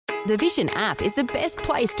The Vision app is the best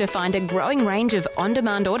place to find a growing range of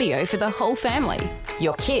on-demand audio for the whole family.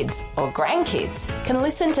 Your kids or grandkids can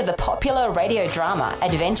listen to the popular radio drama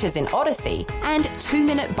Adventures in Odyssey and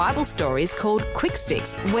 2-minute Bible stories called Quick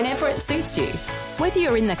Sticks whenever it suits you. Whether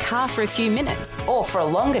you're in the car for a few minutes or for a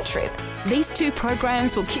longer trip, these 2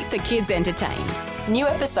 programs will keep the kids entertained. New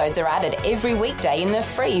episodes are added every weekday in the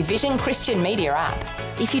free Vision Christian Media app.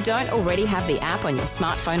 If you don't already have the app on your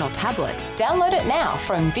smartphone or tablet, download it now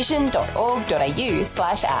from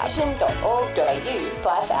vision.org.au/app.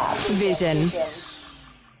 Vision.org.au/app. Vision.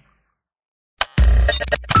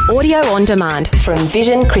 Audio on demand from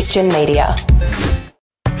Vision Christian Media.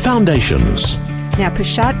 Foundations. Now,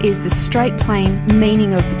 Peshat is the straight, plain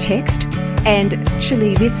meaning of the text, and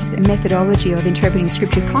actually this methodology of interpreting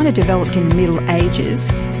Scripture kind of developed in the Middle Ages,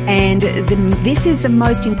 and this is the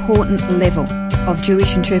most important level of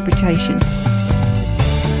Jewish interpretation.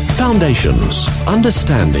 Foundations.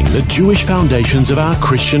 Understanding the Jewish foundations of our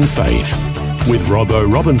Christian faith with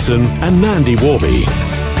Robbo Robinson and Mandy Warby.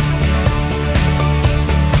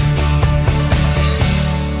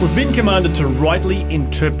 We've been commanded to rightly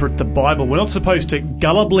interpret the Bible. We're not supposed to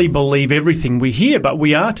gullibly believe everything we hear, but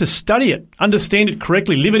we are to study it, understand it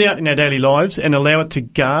correctly, live it out in our daily lives, and allow it to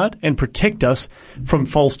guard and protect us from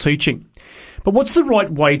false teaching. But what's the right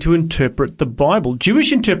way to interpret the Bible?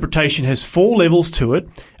 Jewish interpretation has 4 levels to it,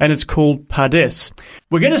 and it's called Pardes.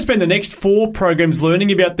 We're going to spend the next 4 programs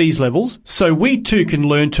learning about these levels, so we too can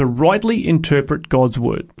learn to rightly interpret God's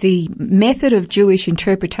Word. The method of Jewish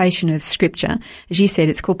interpretation of Scripture, as you said,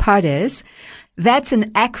 it's called Pardes. That's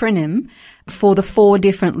an acronym for the 4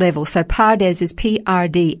 different levels. So Pardes is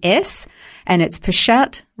P-R-D-S, and it's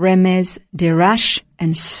Peshat, Remez, Dirash,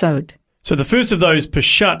 and Sod. So the first of those,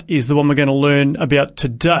 Peshat, is the one we're going to learn about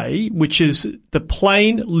today, which is the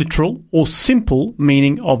plain, literal, or simple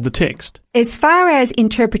meaning of the text. As far as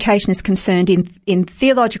interpretation is concerned, in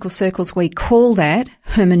theological circles, we call that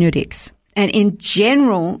hermeneutics. And in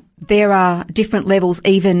general, there are different levels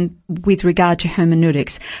even with regard to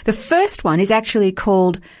hermeneutics. The first one is actually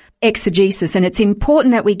called exegesis, and it's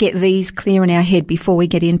important that we get these clear in our head before we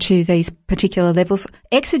get into these particular levels.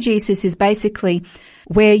 Exegesis is basically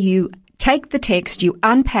where you take the text, you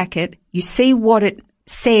unpack it, you see what it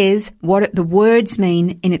says, the words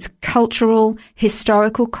mean in its cultural,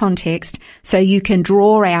 historical context, so you can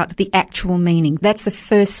draw out the actual meaning. That's the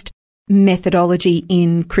first methodology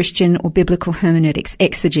in Christian or biblical hermeneutics,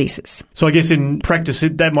 exegesis. So I guess in practice,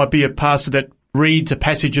 that might be a pastor that reads a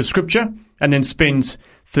passage of Scripture and then spends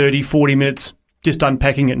 30, 40 minutes just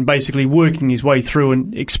unpacking it and basically working his way through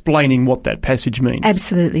and explaining what that passage means.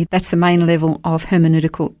 Absolutely. That's the main level of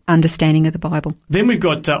hermeneutical understanding of the Bible. Then we've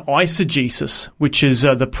got eisegesis, which is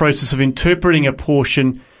the process of interpreting a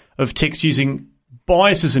portion of text using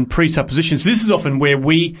biases and presuppositions. This is often where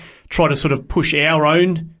we try to sort of push our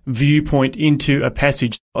own viewpoint into a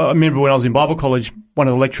passage. I remember when I was in Bible college, one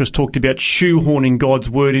of the lecturers talked about shoehorning God's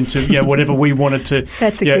word into whatever we wanted to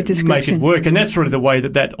that's a good description. Make it work. And that's sort of the way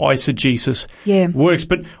that eisegesis works.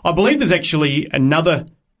 But I believe there's actually another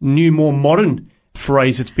new, more modern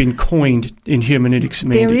phrase that's been coined in hermeneutics.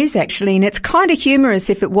 Mandy. There is actually, and it's kind of humorous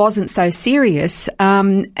if it wasn't so serious.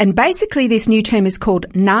 And basically this new term is called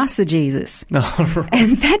narcigesis. Right.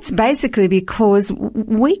 And that's basically because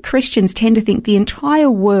we Christians tend to think the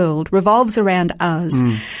entire world revolves around us,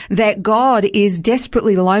 that God is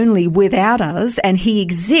desperately lonely without us, and he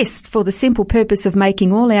exists for the simple purpose of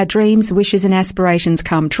making all our dreams, wishes and aspirations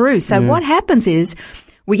come true. So what happens is,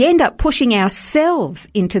 we end up pushing ourselves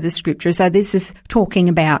into the Scripture. So this is talking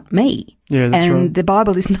about me. Yeah, that's right. And the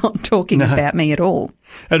Bible is not talking about me at all.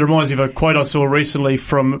 It reminds me of a quote I saw recently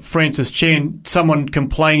from Francis Chan. Someone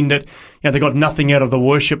complained that they got nothing out of the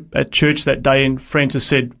worship at church that day, and Francis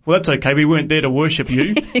said, well, that's okay, we weren't there to worship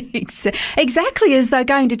you. Exactly, as though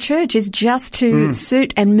going to church is just to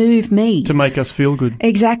suit and move me. To make us feel good.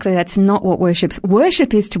 Exactly, that's not what worship's.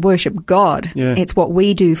 Worship is to worship God. Yeah. It's what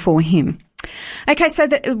we do for him. Okay, so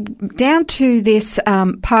down to this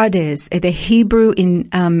Pardes, the Hebrew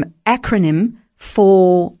acronym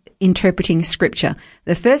for interpreting Scripture.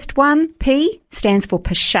 The first one, P, stands for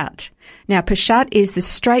Peshat. Now, Peshat is the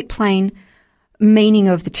straight, plain meaning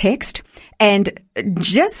of the text. And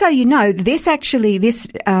just so you know, this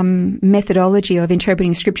methodology of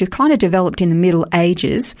interpreting Scripture kind of developed in the Middle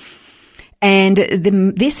Ages. And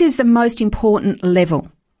this is the most important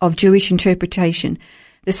level of Jewish interpretation.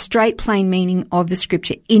 The straight, plain meaning of the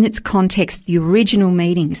Scripture in its context, the original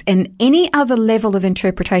meanings, and any other level of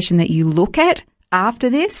interpretation that you look at after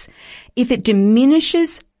this, if it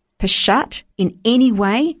diminishes Peshat in any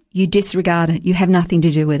way, you disregard it. You have nothing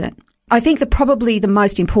to do with it. I think probably the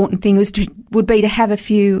most important thing would be to have a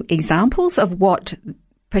few examples of what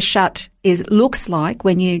Peshat looks like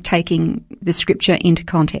when you're taking the scripture into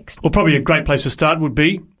context. Well, probably a great place to start would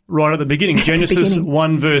be right at the beginning. Genesis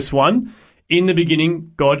 1 verse 1, in the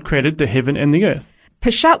beginning God created the heaven and the earth.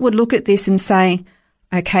 Peshat would look at this and say,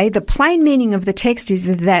 okay, the plain meaning of the text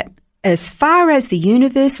is that as far as the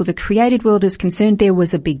universe or the created world is concerned, there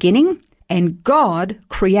was a beginning and God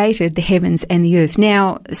created the heavens and the earth.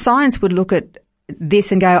 Now, science would look at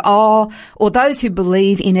this and go, or those who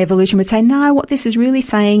believe in evolution would say, no, what this is really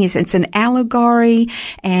saying is it's an allegory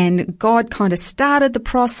and God kind of started the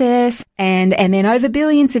process and then over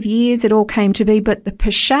billions of years it all came to be. But the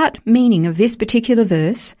Peshat meaning of this particular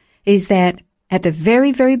verse is that at the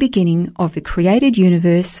very, very beginning of the created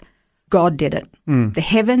universe, God did it. The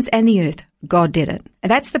heavens and the earth, God did it.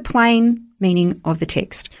 And that's the plain meaning of the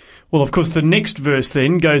text. Well, of course, the next verse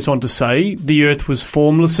then goes on to say, the earth was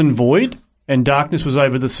formless and void, and darkness was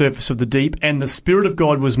over the surface of the deep, and the Spirit of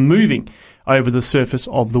God was moving over the surface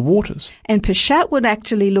of the waters. And Peshat would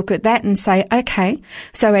actually look at that and say, okay,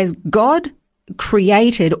 so as God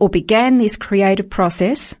created or began this creative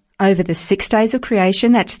process over the 6 days of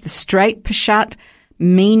creation, that's the straight Peshat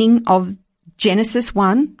meaning of Genesis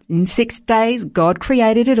 1, in 6 days God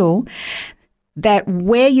created it all, that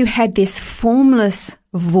where you had this formless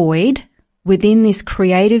void within this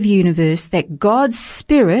creative universe, that God's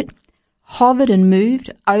Spirit hovered and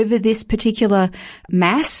moved over this particular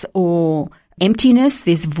mass or emptiness,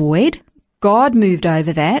 this void. God moved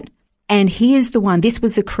over that, and He is the one. This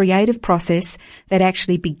was the creative process that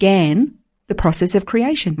actually began the process of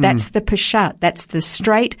creation. That's the Peshat. That's the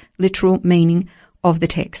straight, literal meaning of the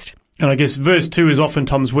text. And I guess verse 2 is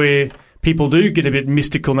oftentimes where people do get a bit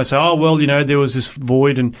mystical and they say, oh, well, there was this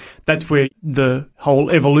void, and that's where the whole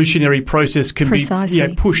evolutionary process can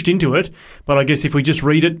be pushed into it. But I guess if we just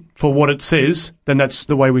read it for what it says, then that's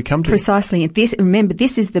the way we come to it. Precisely. Remember,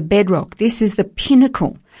 this is the bedrock. This is the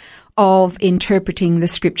pinnacle of interpreting the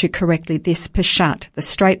scripture correctly, this Peshat, the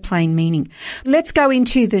straight, plain meaning. Let's go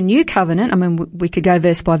into the New Covenant. I mean, we could go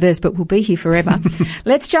verse by verse, but we'll be here forever.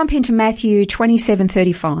 Let's jump into Matthew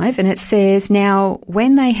 27:35, and it says, now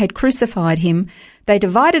when they had crucified him, they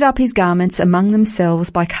divided up his garments among themselves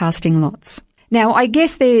by casting lots. Now, I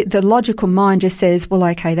guess the logical mind just says, well,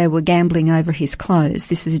 okay, they were gambling over his clothes.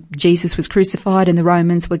 Jesus was crucified and the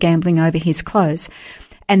Romans were gambling over his clothes.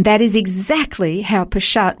 And that is exactly how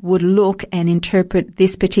Peshat would look and interpret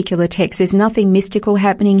this particular text. There's nothing mystical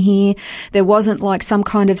happening here. There wasn't like some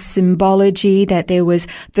kind of symbology that there was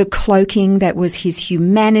the cloaking that was his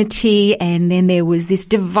humanity and then there was this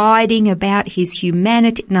dividing about his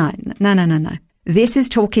humanity. No. This is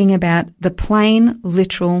talking about the plain,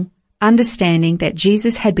 literal understanding that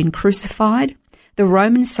Jesus had been crucified. The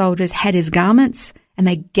Roman soldiers had his garments and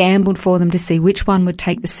they gambled for them to see which one would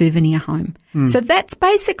take the souvenir home. So that's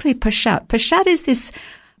basically Peshat. Peshat is this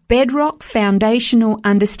bedrock, foundational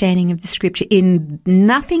understanding of the scripture.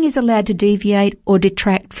 Nothing is allowed to deviate or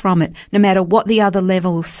detract from it, no matter what the other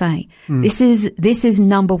levels say. This is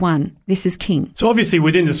number one. This is king. So obviously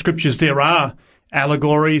within the scriptures there are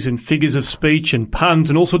allegories and figures of speech and puns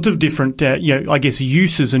and all sorts of different, I guess,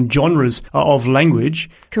 uses and genres of language.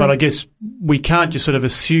 Correct. But I guess we can't just sort of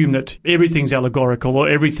assume that everything's allegorical or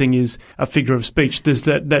everything is a figure of speech. There's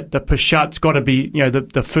that the Peshat's got to be,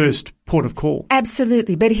 the first port of call.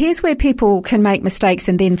 Absolutely. But here's where people can make mistakes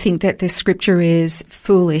and then think that the scripture is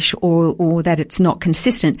foolish or that it's not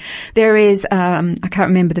consistent. There is, I can't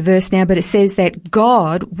remember the verse now, but it says that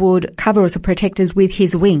God would cover us or protect us with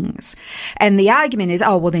his wings. And the argument is,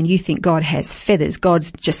 then you think God has feathers.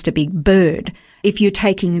 God's just a big bird, if you're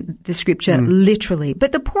taking the scripture literally.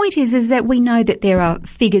 But the point is that we know that there are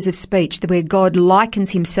figures of speech where God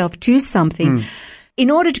likens himself to something in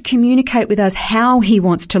order to communicate with us how he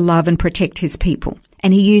wants to love and protect his people.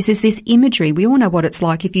 And he uses this imagery. We all know what it's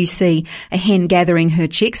like if you see a hen gathering her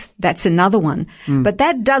chicks. That's another one. But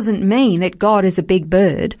that doesn't mean that God is a big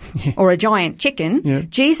bird or a giant chicken. Yeah.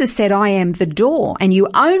 Jesus said, I am the door, and you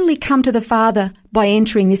only come to the Father by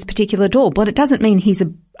entering this particular door. But it doesn't mean he's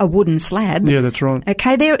a wooden slab. Yeah, that's right.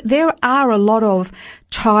 Okay, there are a lot of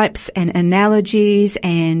types and analogies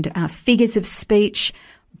and figures of speech,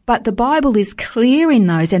 but the Bible is clear in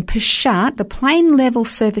those, and Peshat, the plain level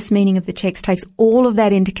surface meaning of the text, takes all of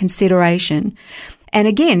that into consideration. And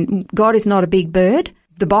again, God is not a big bird.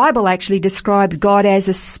 The Bible actually describes God as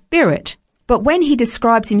a spirit, but when he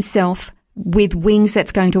describes himself with wings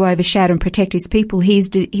that's going to overshadow and protect his people, he's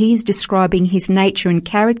describing his nature and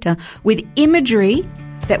character with imagery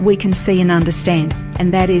that we can see and understand.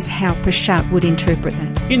 And that is how Peshat would interpret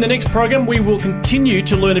that. In the next program, we will continue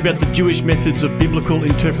to learn about the Jewish methods of biblical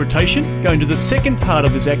interpretation, going to the second part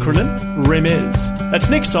of this acronym, Remez. That's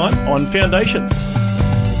next time on Foundations.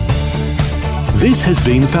 This has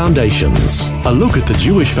been Foundations, a look at the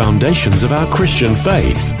Jewish foundations of our Christian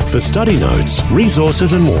faith. For study notes,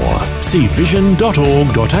 resources and more, see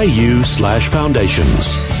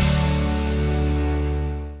vision.org.au/foundations.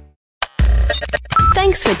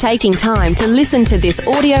 Thanks for taking time to listen to this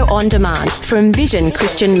audio on demand from Vision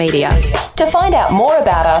Christian Media. To find out more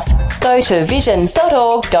about us, go to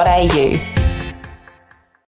vision.org.au.